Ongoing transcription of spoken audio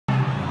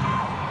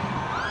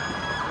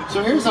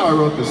So here's how I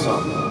wrote this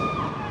song,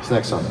 this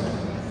next song.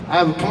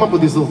 I've come up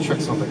with these little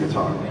tricks on the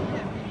guitar,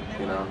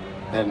 you know?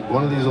 And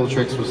one of these little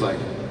tricks was like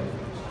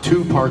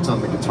 2 parts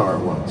on the guitar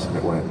at once, and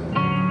it went.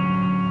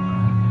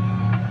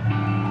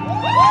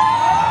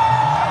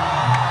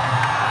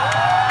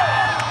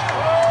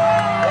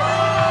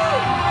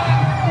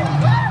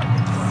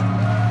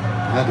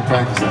 I had to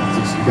practice that,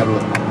 because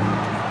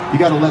you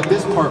gotta let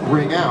this part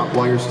ring out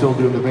while you're still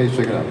doing the bass.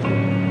 Check it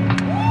out.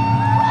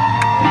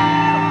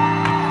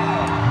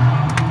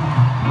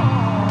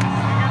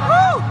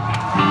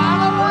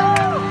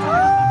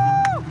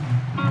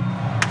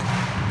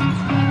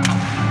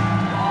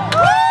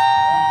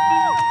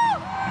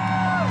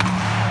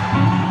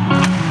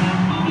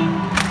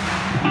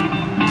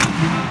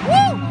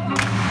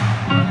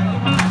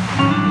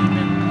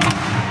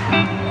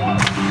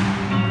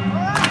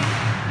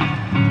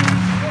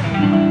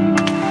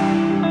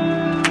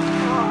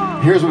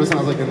 Here's what it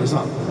sounds like in the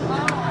song.